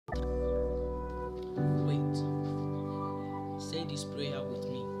say this prayer with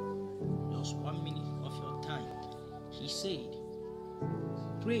me. Just 1 minute of your time. He said,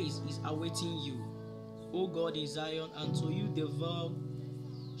 praise is awaiting you, O God in Zion, and to you the vow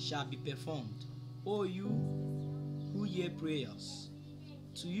shall be performed. O you who hear prayers,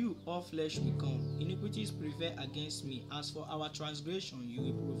 to you all flesh will come. Iniquities prevail against me. As for our transgression, you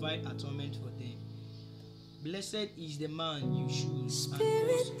will provide atonement for them. Blessed is the man you choose and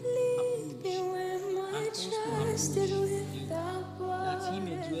cause to approach you, that he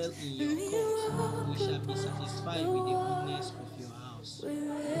may dwell in your court. We shall be satisfied with the goodness of your house.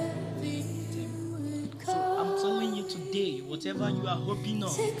 So I'm telling you today, whatever you are hoping on,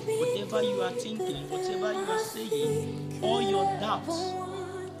 whatever you are thinking, whatever you are saying, all your doubts,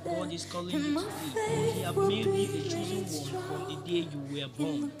 God is calling you today. For He has made you a chosen one from the day you were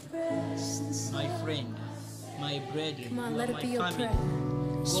born. My friend, my brethren, you are my family.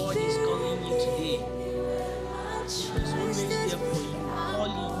 God is calling you today. He is always there for you. All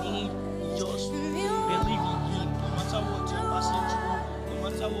you need is just believe in Him. No matter what you're passing through, no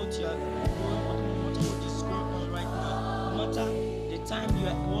matter what you're going on, no matter what is going on right now, no matter the time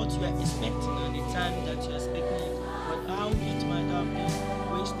what you are expecting and the time that you are expecting it, but how it might have been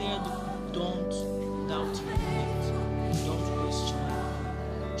wasted, don't doubt your faith. Don't waste your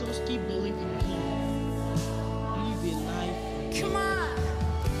life. Just keep believing in Him. Live a life. Come on.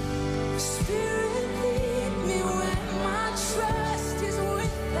 Spirit, lead me where my trust is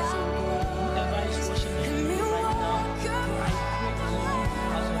without whoever is watching me right now, I pray to you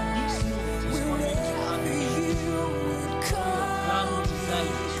as of this moment is coming to happen. Grand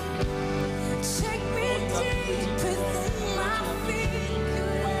desires. Take me deeper than my feet.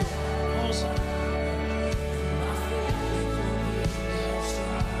 Also,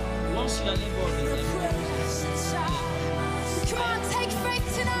 once you are laboring, come on, take faith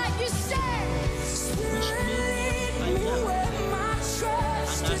tonight. You say, which means I am.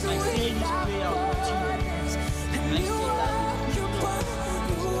 And as I say this prayer with you,